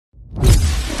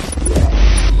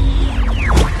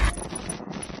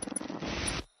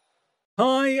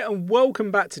Hi and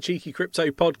welcome back to Cheeky Crypto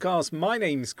Podcast. My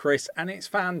name's Chris and it's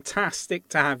fantastic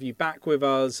to have you back with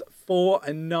us for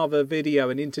another video.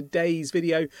 And in today's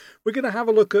video, we're going to have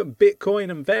a look at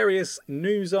Bitcoin and various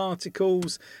news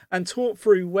articles and talk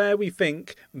through where we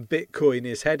think Bitcoin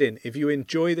is heading. If you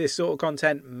enjoy this sort of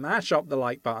content, mash up the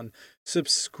like button.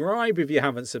 Subscribe if you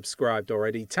haven't subscribed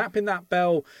already. Tapping that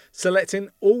bell, selecting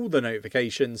all the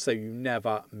notifications so you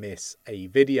never miss a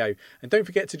video. And don't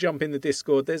forget to jump in the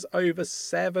Discord. There's over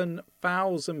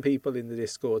 7,000 people in the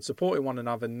Discord supporting one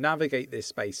another, navigate this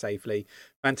space safely.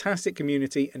 Fantastic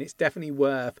community, and it's definitely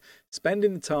worth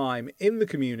spending the time in the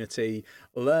community,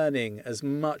 learning as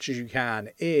much as you can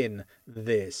in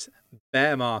this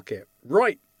bear market.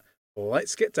 Right,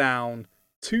 let's get down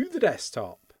to the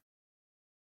desktop.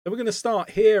 So we're going to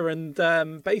start here, and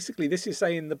basically this is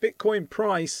saying the Bitcoin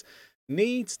price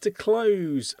needs to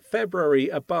close February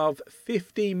above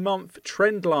 50-month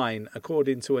trend line,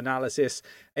 according to analysis.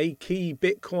 A key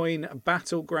Bitcoin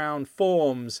battleground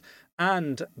forms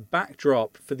and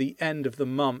backdrop for the end of the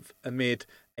month amid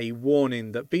a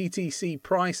warning that BTC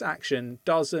price action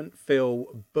doesn't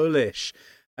feel bullish.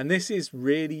 And this is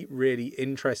really, really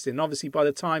interesting. Obviously, by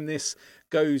the time this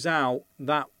goes out,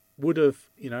 that would have,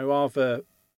 either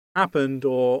happened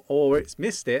or it's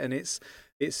missed it and it's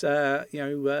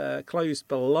closed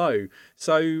below.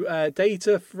 So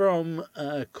data from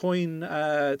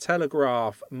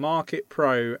Cointelegraph, Market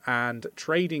Pro and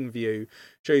TradingView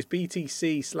shows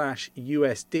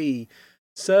BTC/USD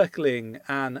circling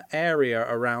an area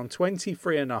around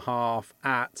 23.5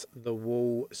 at the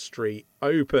Wall Street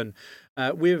Open,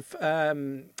 with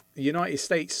United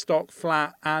States stock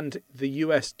flat and the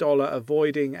US dollar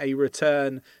avoiding a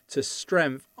return to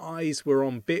strength. Eyes were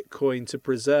on Bitcoin to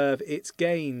preserve its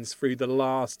gains through the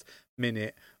last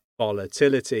minute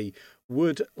volatility.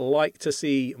 Would like to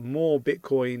see more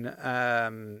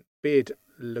Bitcoin bid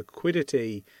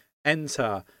liquidity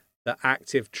enter the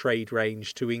active trade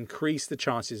range to increase the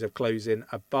chances of closing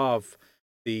above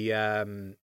the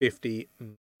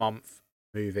 50-month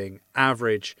moving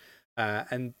average.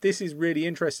 And this is really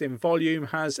interesting. Volume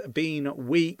has been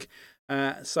weak.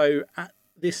 So at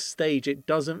this stage, it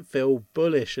doesn't feel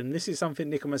bullish. And this is something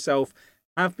Nick and myself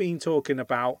have been talking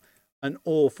about an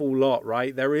awful lot,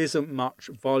 right? There isn't much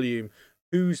volume.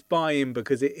 Who's buying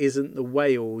because it isn't the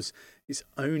whales? It's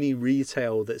only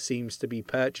retail that seems to be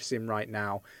purchasing right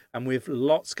now. And with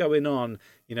lots going on,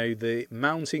 the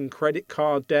mounting credit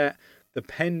card debt, the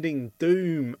pending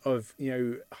doom of,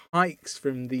 hikes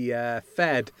from the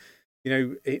Fed,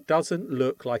 it doesn't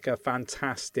look like a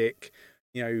fantastic,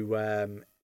 I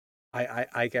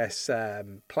guess,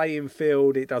 playing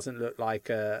field. It doesn't look like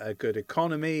a good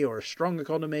economy or a strong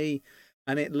economy.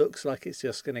 And it looks like it's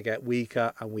just going to get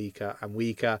weaker and weaker and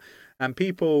weaker. And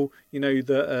people,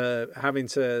 that are having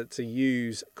to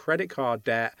use credit card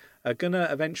debt are going to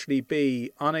eventually be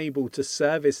unable to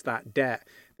service that debt.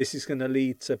 This is going to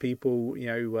lead to people,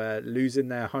 losing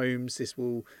their homes. This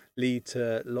will lead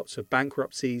to lots of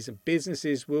bankruptcies and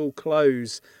businesses will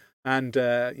close. And,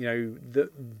 the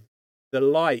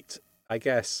light, I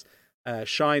guess,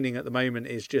 shining at the moment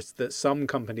is just that some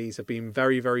companies have been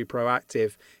very, very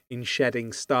proactive in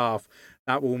shedding staff.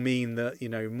 That will mean that,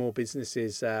 more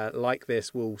businesses like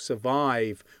this will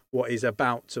survive what is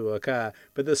about to occur.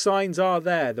 But the signs are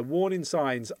there. The warning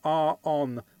signs are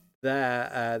on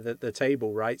there, the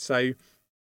table, right? So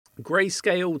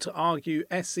Grayscale to argue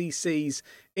SEC's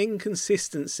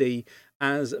inconsistency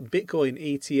as Bitcoin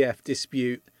ETF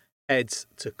dispute heads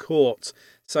to court.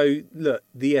 So look,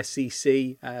 the SEC,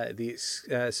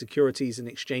 the Securities and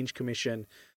Exchange Commission,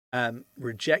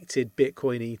 rejected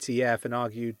Bitcoin ETF and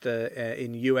argued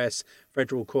in US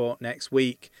federal court next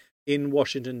week in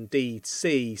Washington,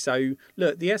 D.C. So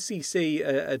look, the SEC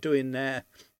are doing their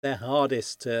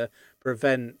hardest to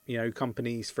prevent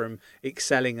companies from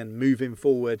excelling and moving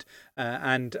forward,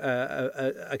 and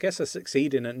I guess are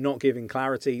succeeding at not giving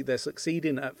clarity. They're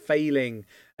succeeding at failing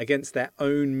against their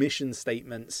own mission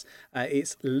statements.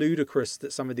 It's ludicrous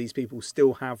that some of these people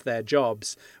still have their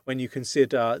jobs when you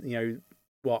consider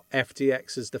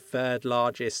FTX is the third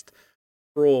largest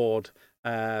fraud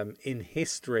in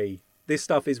history. This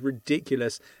stuff is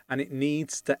ridiculous and it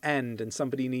needs to end, and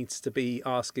somebody needs to be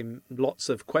asking lots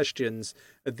of questions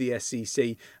of the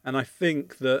SEC. And I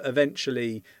think that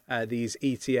eventually these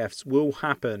ETFs will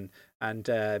happen. And,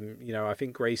 I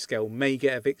think Grayscale may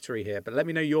get a victory here. But let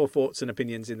me know your thoughts and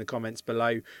opinions in the comments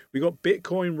below. We got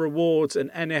Bitcoin rewards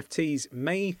and NFTs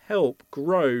may help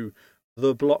grow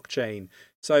the blockchain.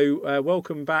 So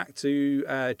welcome back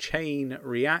to Chain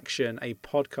Reaction, a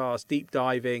podcast deep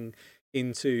diving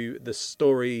into the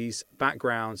stories,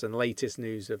 backgrounds and latest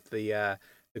news of the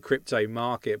crypto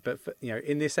market. But for,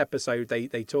 in this episode,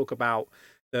 they talk about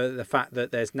the fact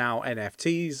that there's now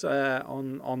NFTs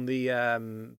on the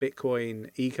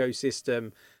Bitcoin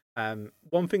ecosystem.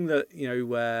 One thing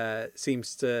that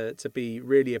seems to be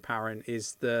really apparent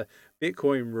is the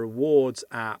Bitcoin rewards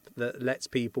app that lets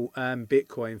people earn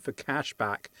Bitcoin for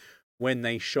cashback when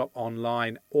they shop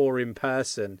online or in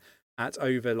person at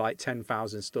over like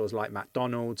 10,000 stores like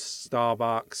McDonald's,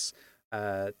 Starbucks,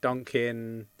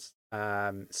 Dunkin',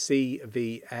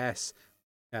 CVS,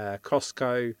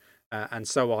 Costco, and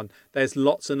so on. There's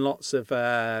lots and lots of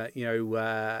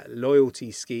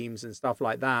loyalty schemes and stuff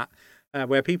like that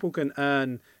where people can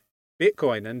earn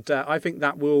Bitcoin, and I think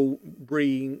that will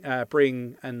bring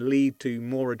and lead to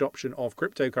more adoption of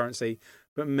cryptocurrency,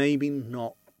 but maybe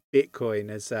not Bitcoin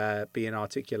as being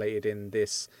articulated in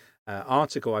this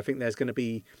article. I think there's going to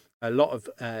be a lot of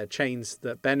chains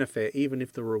that benefit, even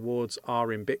if the rewards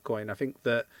are in Bitcoin. I think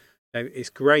that it's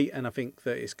great, and I think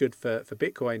that it's good for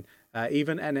Bitcoin.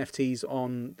 Even NFTs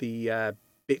on the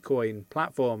Bitcoin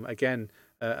platform, again,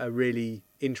 are really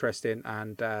interesting,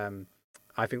 and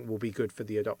I think will be good for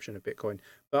the adoption of Bitcoin.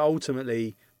 But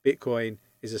ultimately, Bitcoin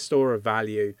is a store of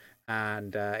value,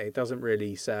 and it doesn't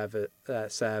really serve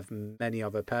many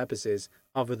other purposes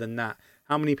other than that.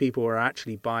 How many people are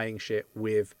actually buying shit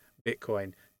with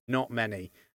Bitcoin? Not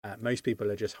many. Most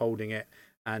people are just holding it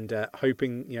and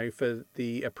hoping, for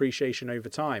the appreciation over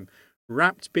time.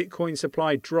 Wrapped Bitcoin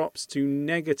supply drops to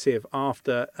negative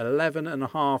after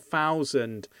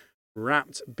 11,500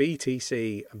 wrapped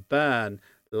BTC burn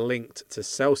linked to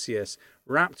Celsius.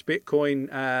 Wrapped Bitcoin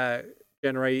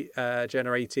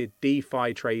generated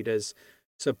DeFi traders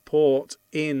support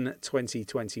in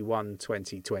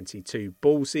 2021-2022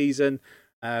 bull season,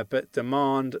 but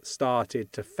demand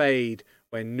started to fade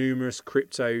when numerous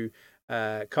crypto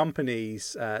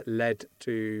companies led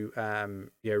to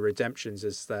redemptions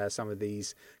as some of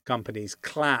these companies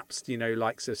collapsed,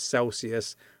 likes of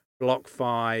Celsius,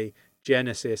 BlockFi,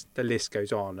 Genesis, the list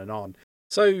goes on and on.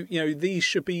 So, these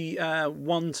should be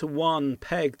one-to-one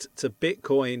pegged to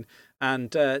Bitcoin.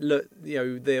 And look,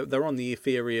 they're on the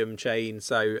Ethereum chain.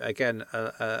 So, again,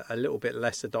 a little bit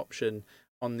less adoption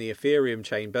on the Ethereum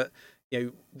chain. But,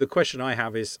 the question I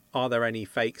have is, are there any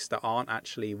fakes that aren't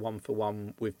actually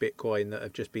one-for-one with Bitcoin that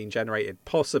have just been generated?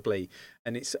 Possibly.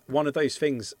 And it's one of those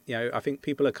things, I think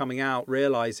people are coming out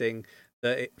realizing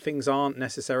that things aren't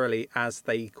necessarily as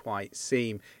they quite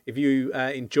seem. If you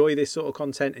enjoy this sort of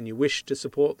content and you wish to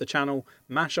support the channel,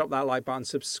 mash up that like button,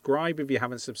 subscribe if you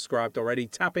haven't subscribed already,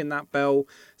 tap in that bell,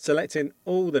 selecting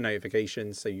all the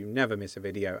notifications so you never miss a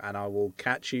video, and I will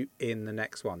catch you in the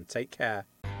next one. Take care.